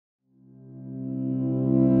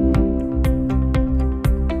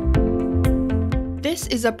This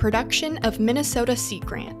is a production of Minnesota Sea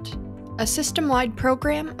Grant, a system-wide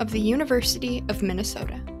program of the University of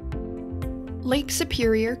Minnesota. Lake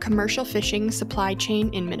Superior Commercial Fishing Supply Chain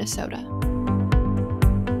in Minnesota.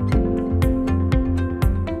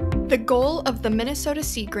 The goal of the Minnesota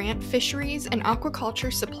Sea Grant Fisheries and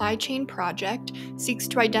Aquaculture Supply Chain Project seeks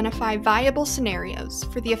to identify viable scenarios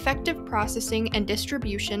for the effective processing and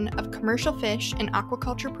distribution of commercial fish and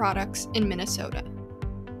aquaculture products in Minnesota.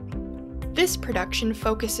 This production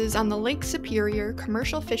focuses on the Lake Superior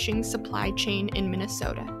commercial fishing supply chain in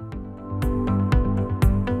Minnesota.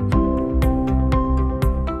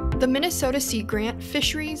 The Minnesota Sea Grant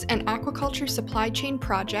Fisheries and Aquaculture Supply Chain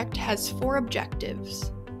Project has 4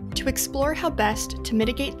 objectives: to explore how best to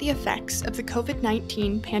mitigate the effects of the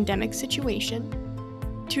COVID-19 pandemic situation,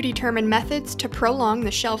 to determine methods to prolong the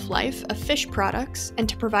shelf life of fish products and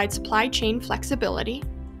to provide supply chain flexibility,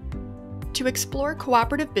 to explore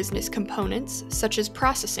cooperative business components such as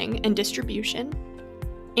processing and distribution,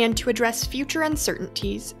 and to address future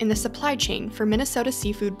uncertainties in the supply chain for Minnesota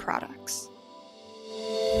seafood products.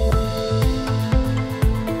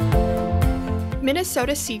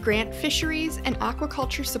 Minnesota Sea Grant Fisheries and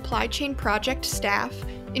Aquaculture Supply Chain Project staff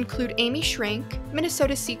include Amy Schrank,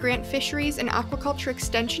 Minnesota Sea Grant Fisheries and Aquaculture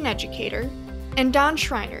Extension Educator, and Don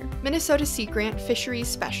Schreiner, Minnesota Sea Grant Fisheries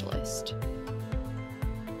Specialist.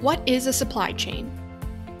 What is a supply chain?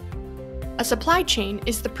 A supply chain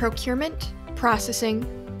is the procurement, processing,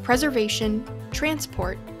 preservation,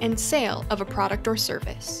 transport, and sale of a product or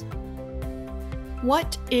service.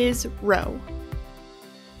 What is roe?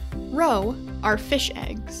 Roe are fish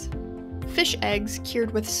eggs. Fish eggs cured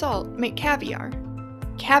with salt make caviar.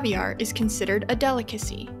 Caviar is considered a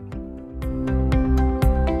delicacy.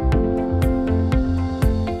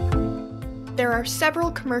 There are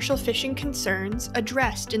several commercial fishing concerns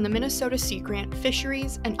addressed in the Minnesota Sea Grant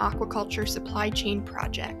Fisheries and Aquaculture Supply Chain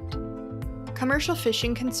Project. Commercial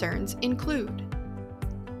fishing concerns include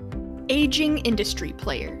aging industry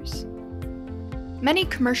players. Many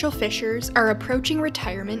commercial fishers are approaching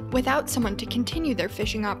retirement without someone to continue their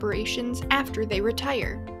fishing operations after they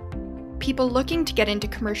retire. People looking to get into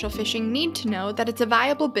commercial fishing need to know that it's a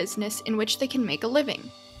viable business in which they can make a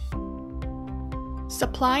living.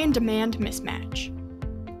 Supply and demand mismatch.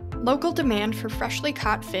 Local demand for freshly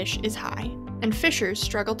caught fish is high, and fishers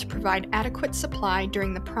struggle to provide adequate supply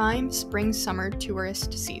during the prime spring-summer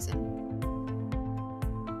tourist season.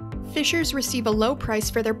 Fishers receive a low price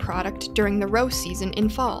for their product during the roe season in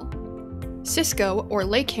fall. Cisco, or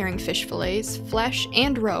lake herring fish fillets, flesh,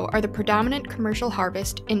 and roe are the predominant commercial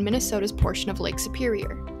harvest in Minnesota's portion of Lake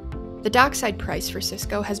Superior. The dockside price for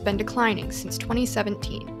Cisco has been declining since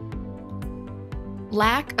 2017.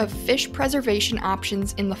 Lack of fish preservation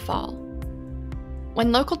options in the fall.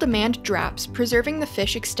 When local demand drops, preserving the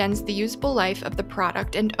fish extends the usable life of the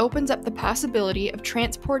product and opens up the possibility of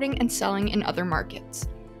transporting and selling in other markets.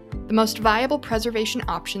 The most viable preservation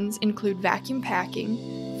options include vacuum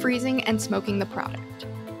packing, freezing, and smoking the product.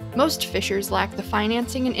 Most fishers lack the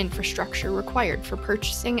financing and infrastructure required for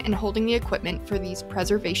purchasing and holding the equipment for these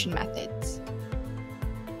preservation methods.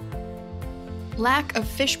 Lack of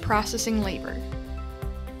fish processing labor.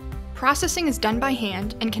 Processing is done by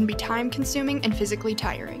hand and can be time-consuming and physically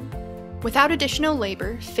tiring. Without additional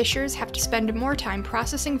labor, fishers have to spend more time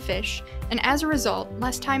processing fish and, as a result,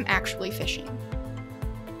 less time actually fishing.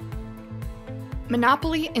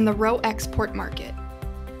 Monopoly in the roe export market.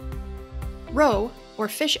 Roe, or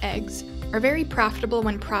fish eggs, are very profitable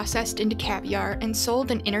when processed into caviar and sold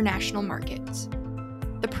in international markets.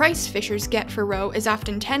 The price fishers get for roe is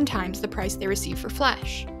often 10 times the price they receive for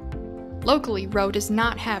flesh. Locally, roe does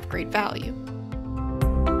not have great value.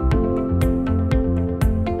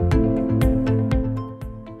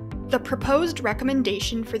 The proposed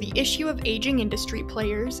recommendation for the issue of aging industry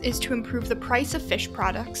players is to improve the price of fish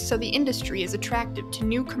products so the industry is attractive to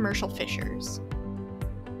new commercial fishers.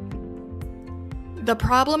 The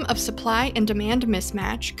problem of supply and demand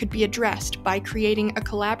mismatch could be addressed by creating a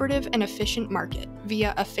collaborative and efficient market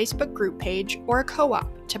via a Facebook group page or a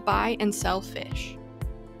co-op to buy and sell fish.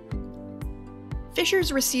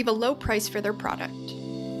 Fishers receive a low price for their product.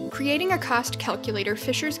 Creating a cost calculator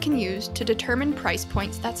fishers can use to determine price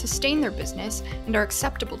points that sustain their business and are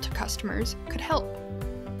acceptable to customers could help.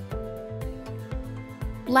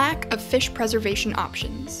 Lack of fish preservation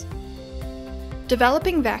options.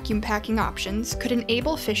 Developing vacuum packing options could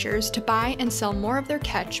enable fishers to buy and sell more of their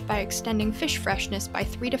catch by extending fish freshness by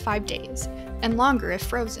 3 to 5 days, and longer if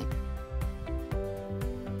frozen.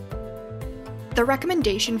 The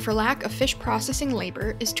recommendation for lack of fish processing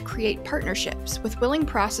labor is to create partnerships with willing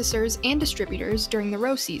processors and distributors during the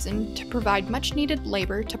roe season to provide much-needed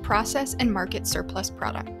labor to process and market surplus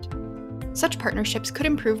product. Such partnerships could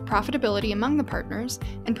improve profitability among the partners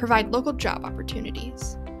and provide local job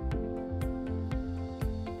opportunities.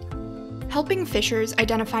 Helping fishers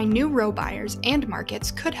identify new roe buyers and markets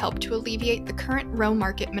could help to alleviate the current roe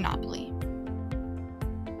market monopoly.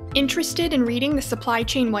 Interested in reading the supply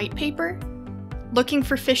chain white paper? Looking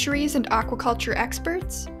for fisheries and aquaculture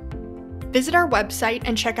experts? Visit our website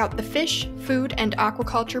and check out the Fish, Food, and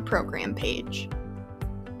Aquaculture program page.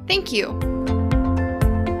 Thank you!